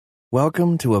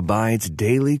Welcome to Abide's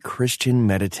Daily Christian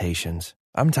Meditations.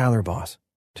 I'm Tyler Boss.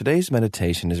 Today's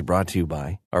meditation is brought to you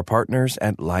by our partners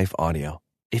at Life Audio.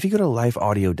 If you go to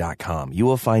lifeaudio.com, you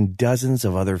will find dozens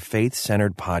of other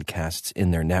faith-centered podcasts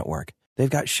in their network. They've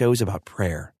got shows about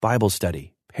prayer, Bible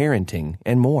study, parenting,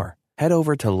 and more. Head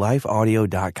over to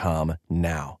lifeaudio.com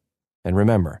now. And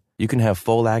remember, you can have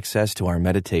full access to our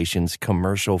meditations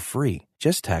commercial-free.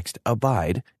 Just text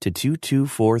ABIDE to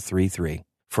 22433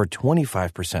 for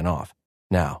 25% off.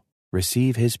 Now,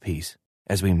 receive His peace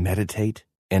as we meditate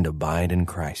and abide in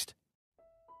Christ.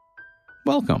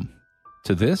 Welcome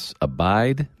to this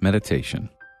Abide Meditation.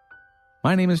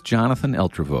 My name is Jonathan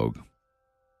Eltravogue.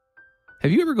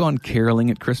 Have you ever gone caroling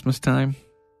at Christmas time?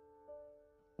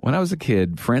 When I was a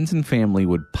kid, friends and family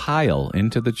would pile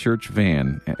into the church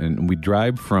van and we'd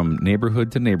drive from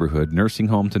neighborhood to neighborhood, nursing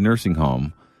home to nursing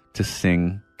home, to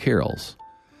sing carols.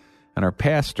 And our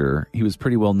pastor, he was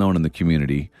pretty well known in the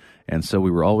community, and so we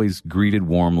were always greeted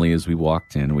warmly as we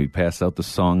walked in. We'd pass out the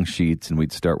song sheets, and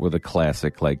we'd start with a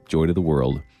classic like Joy to the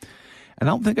World. And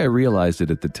I don't think I realized it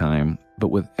at the time, but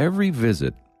with every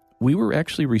visit, we were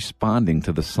actually responding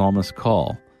to the psalmist's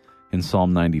call in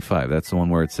Psalm 95. That's the one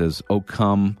where it says, "O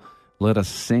come, let us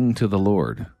sing to the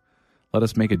Lord. Let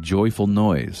us make a joyful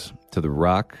noise to the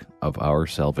rock of our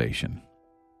salvation."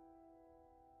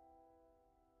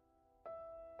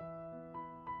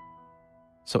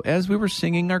 So as we were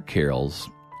singing our carols,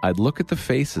 I'd look at the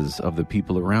faces of the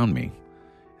people around me,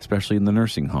 especially in the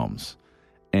nursing homes.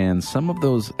 And some of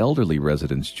those elderly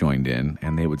residents joined in,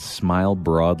 and they would smile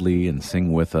broadly and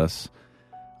sing with us.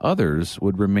 Others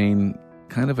would remain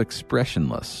kind of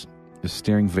expressionless, just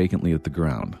staring vacantly at the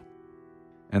ground.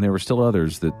 And there were still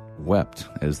others that wept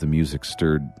as the music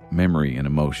stirred memory and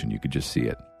emotion. You could just see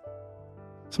it.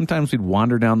 Sometimes we'd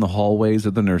wander down the hallways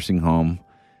of the nursing home.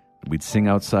 We'd sing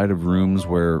outside of rooms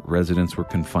where residents were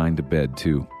confined to bed,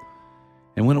 too.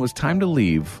 And when it was time to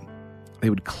leave, they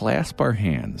would clasp our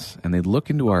hands and they'd look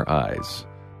into our eyes.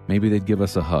 Maybe they'd give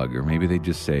us a hug, or maybe they'd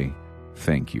just say,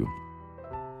 "Thank you."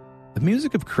 The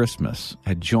music of Christmas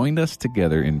had joined us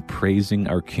together in praising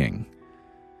our King.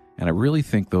 And I really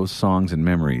think those songs and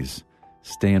memories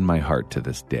stay in my heart to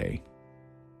this day.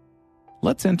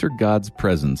 Let's enter God's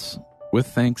presence with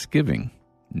thanksgiving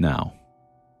now.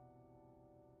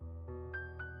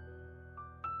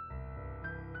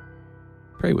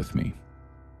 Pray with me.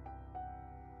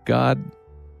 God,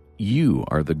 you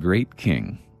are the great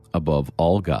King above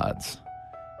all gods.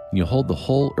 You hold the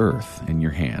whole earth in your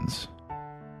hands.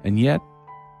 And yet,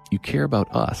 you care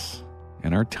about us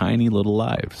and our tiny little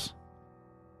lives.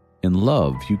 In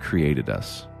love, you created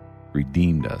us,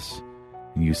 redeemed us,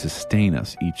 and you sustain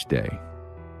us each day.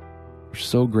 We're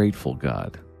so grateful,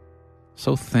 God.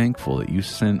 So thankful that you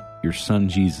sent your Son,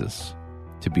 Jesus,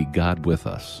 to be God with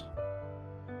us.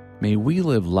 May we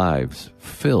live lives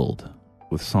filled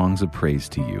with songs of praise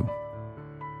to you.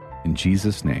 In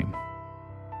Jesus' name,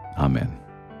 amen.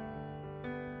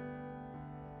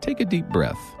 Take a deep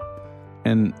breath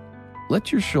and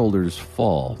let your shoulders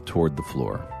fall toward the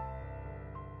floor.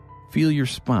 Feel your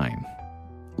spine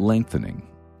lengthening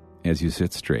as you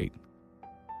sit straight.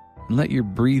 And let your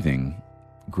breathing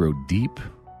grow deep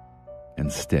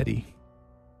and steady.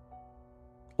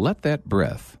 Let that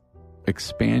breath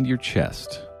expand your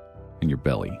chest and your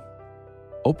belly,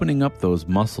 opening up those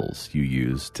muscles you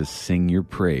use to sing your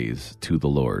praise to the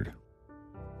Lord.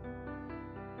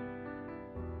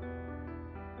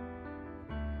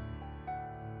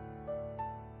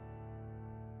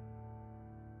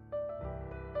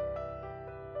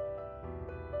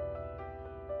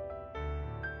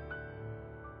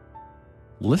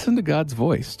 Listen to God's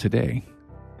voice today.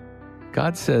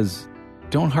 God says,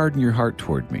 "Don't harden your heart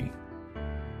toward me."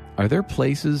 Are there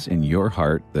places in your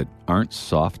heart that aren't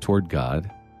soft toward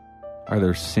God? Are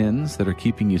there sins that are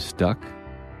keeping you stuck?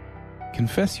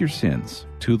 Confess your sins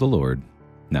to the Lord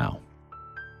now.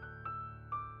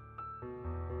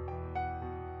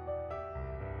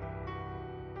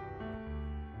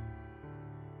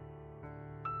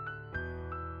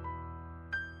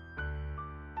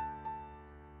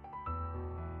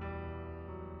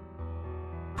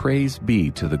 Praise be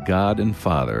to the God and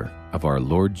Father of our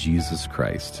Lord Jesus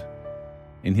Christ.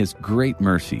 In His great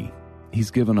mercy,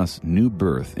 He's given us new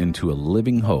birth into a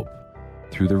living hope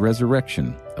through the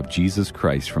resurrection of Jesus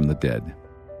Christ from the dead,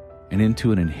 and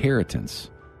into an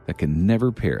inheritance that can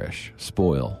never perish,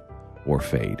 spoil, or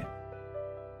fade.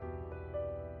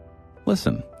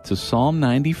 Listen to Psalm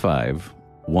 95,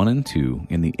 1 and 2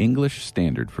 in the English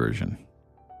Standard Version.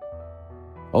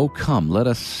 "O come, let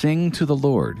us sing to the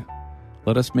Lord.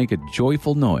 Let us make a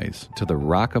joyful noise to the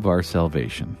rock of our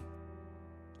salvation.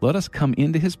 Let us come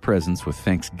into his presence with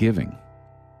thanksgiving.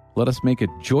 Let us make a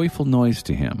joyful noise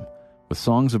to him with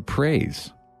songs of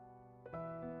praise.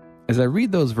 As I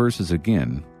read those verses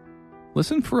again,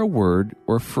 listen for a word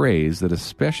or phrase that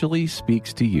especially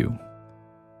speaks to you.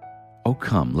 Oh,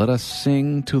 come, let us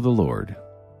sing to the Lord.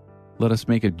 Let us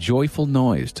make a joyful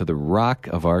noise to the rock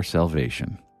of our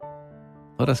salvation.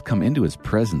 Let us come into his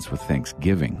presence with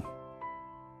thanksgiving.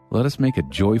 Let us make a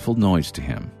joyful noise to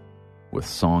him with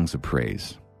songs of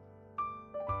praise.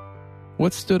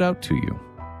 What stood out to you?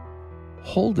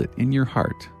 Hold it in your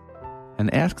heart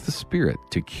and ask the Spirit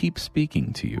to keep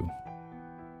speaking to you.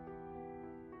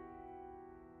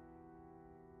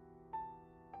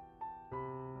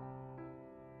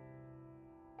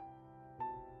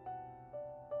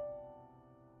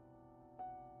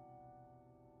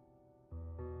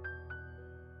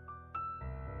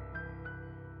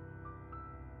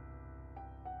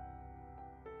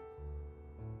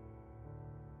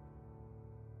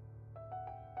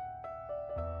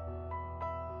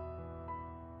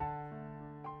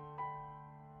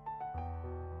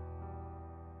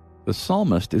 The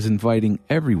psalmist is inviting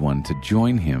everyone to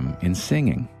join him in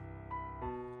singing.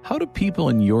 How do people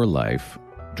in your life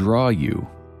draw you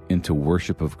into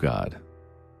worship of God?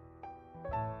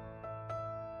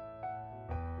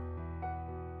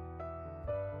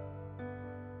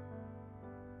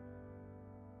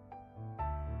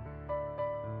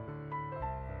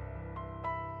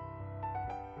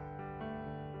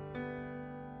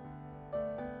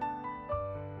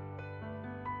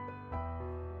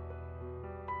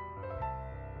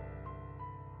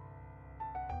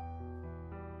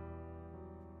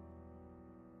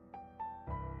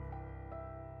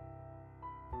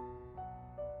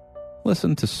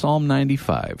 Listen to Psalm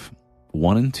 95,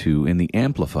 1 and 2 in the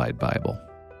Amplified Bible.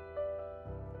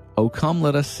 O come,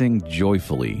 let us sing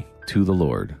joyfully to the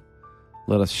Lord.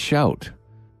 Let us shout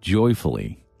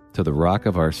joyfully to the rock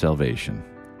of our salvation.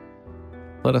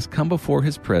 Let us come before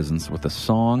his presence with a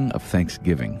song of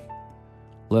thanksgiving.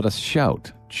 Let us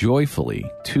shout joyfully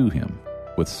to him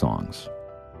with songs.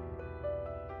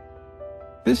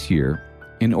 This year,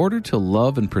 in order to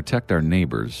love and protect our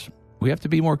neighbors, we have to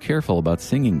be more careful about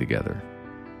singing together.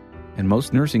 And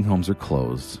most nursing homes are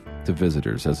closed to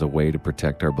visitors as a way to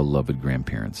protect our beloved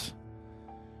grandparents.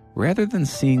 Rather than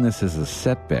seeing this as a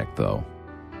setback, though,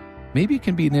 maybe it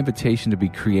can be an invitation to be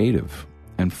creative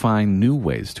and find new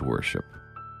ways to worship.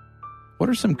 What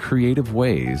are some creative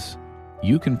ways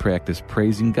you can practice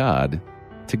praising God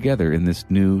together in this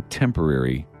new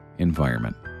temporary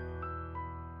environment?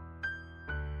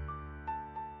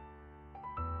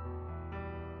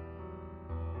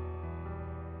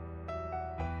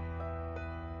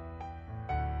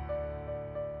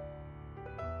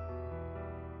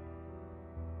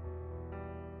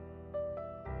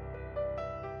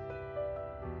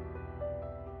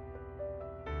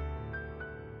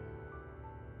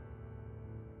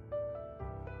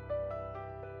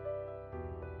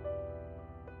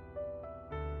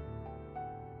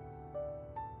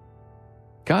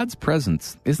 God's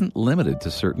presence isn't limited to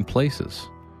certain places.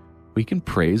 We can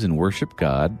praise and worship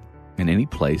God in any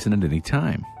place and at any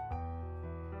time.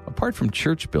 Apart from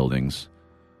church buildings,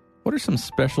 what are some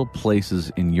special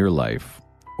places in your life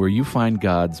where you find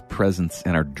God's presence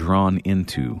and are drawn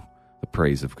into the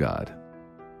praise of God?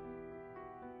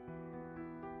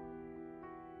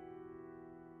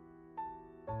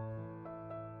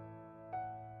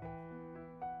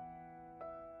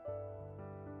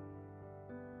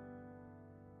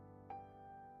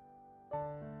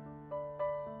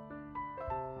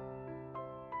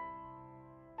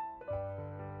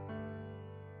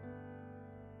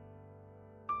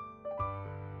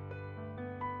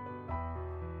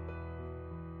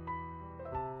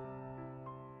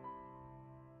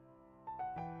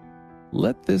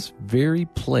 Let this very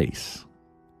place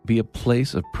be a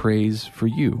place of praise for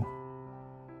you.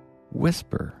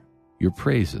 Whisper your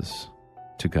praises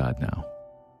to God now.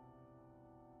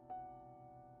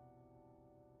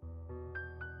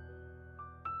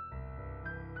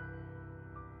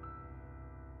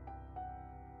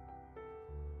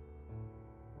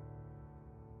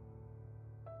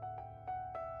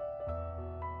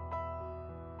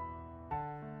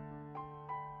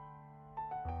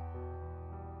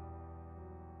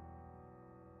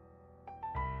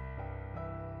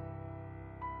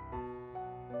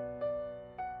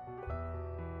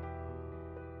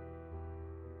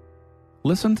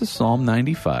 Listen to Psalm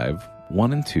 95,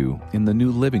 1 and 2 in the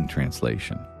New Living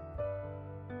Translation.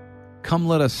 Come,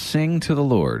 let us sing to the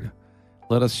Lord.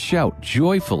 Let us shout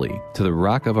joyfully to the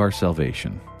rock of our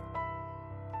salvation.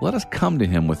 Let us come to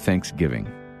him with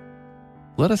thanksgiving.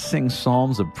 Let us sing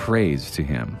psalms of praise to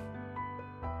him.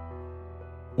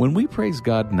 When we praise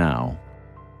God now,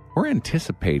 we're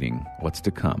anticipating what's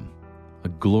to come, a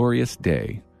glorious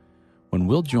day when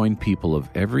we'll join people of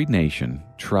every nation,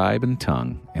 tribe, and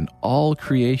tongue, and all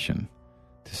creation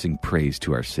to sing praise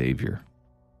to our Savior.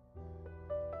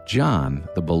 John,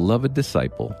 the beloved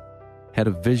disciple, had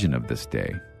a vision of this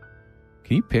day.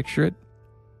 Can you picture it?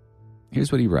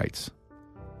 Here's what he writes.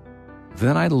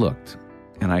 Then I looked,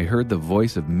 and I heard the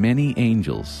voice of many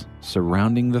angels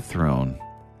surrounding the throne,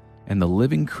 and the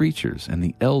living creatures and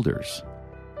the elders.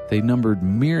 They numbered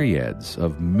myriads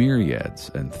of myriads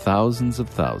and thousands of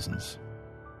thousands.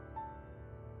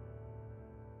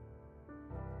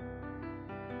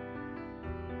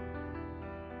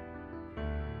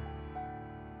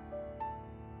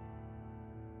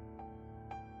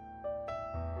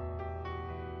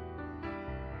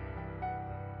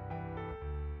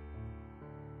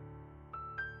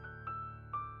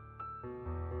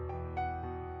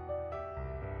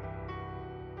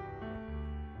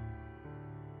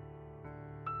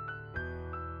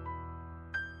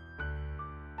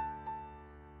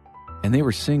 And they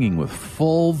were singing with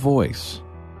full voice,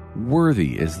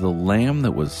 "Worthy is the Lamb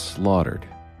that was slaughtered,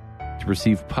 to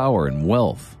receive power and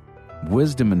wealth,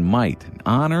 wisdom and might, and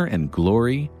honor and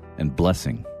glory and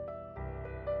blessing."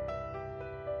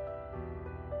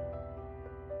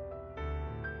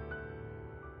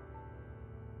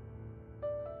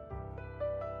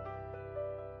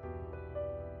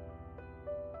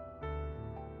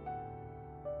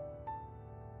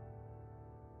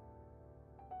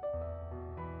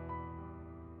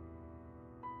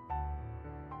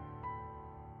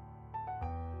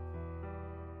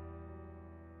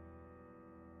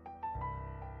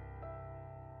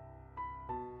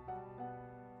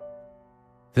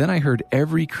 Then I heard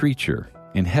every creature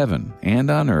in heaven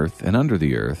and on earth and under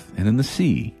the earth and in the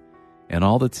sea and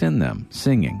all that's in them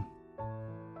singing,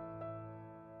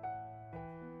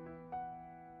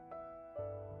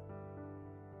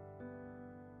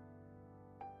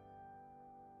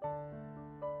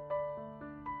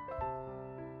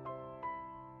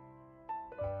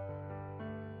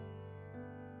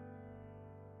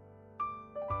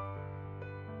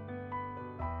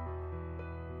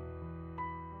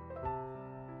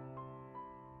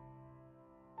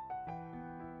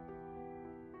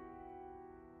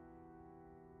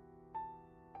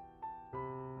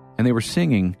 and they were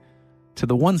singing, "To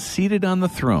the one seated on the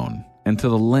throne and to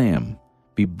the Lamb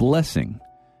be blessing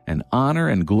and honor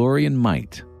and glory and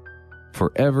might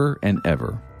forever and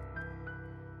ever."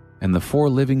 And the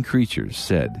four living creatures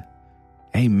said,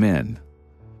 "Amen."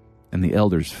 And the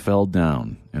elders fell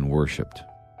down and worshipped.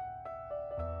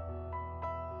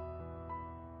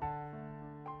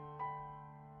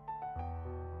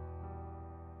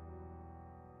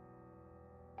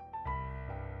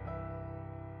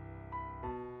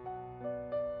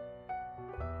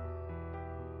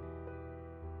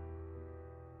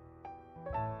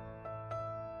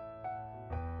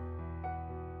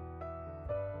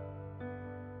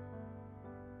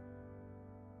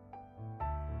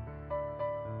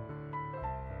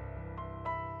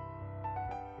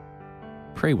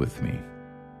 Pray with me.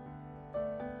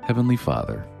 Heavenly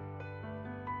Father,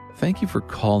 thank you for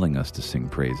calling us to sing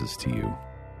praises to you.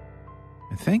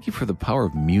 And thank you for the power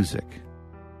of music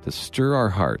to stir our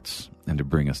hearts and to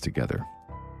bring us together.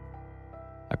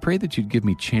 I pray that you'd give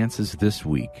me chances this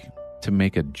week to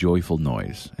make a joyful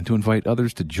noise and to invite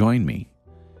others to join me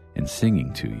in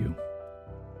singing to you.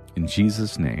 In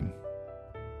Jesus' name,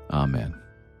 amen.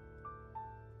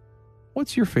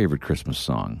 What's your favorite Christmas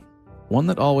song? One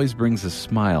that always brings a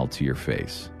smile to your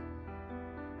face.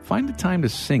 Find a time to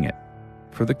sing it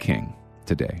for the King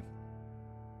today.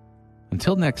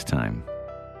 Until next time,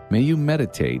 may you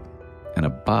meditate and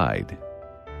abide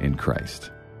in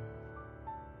Christ.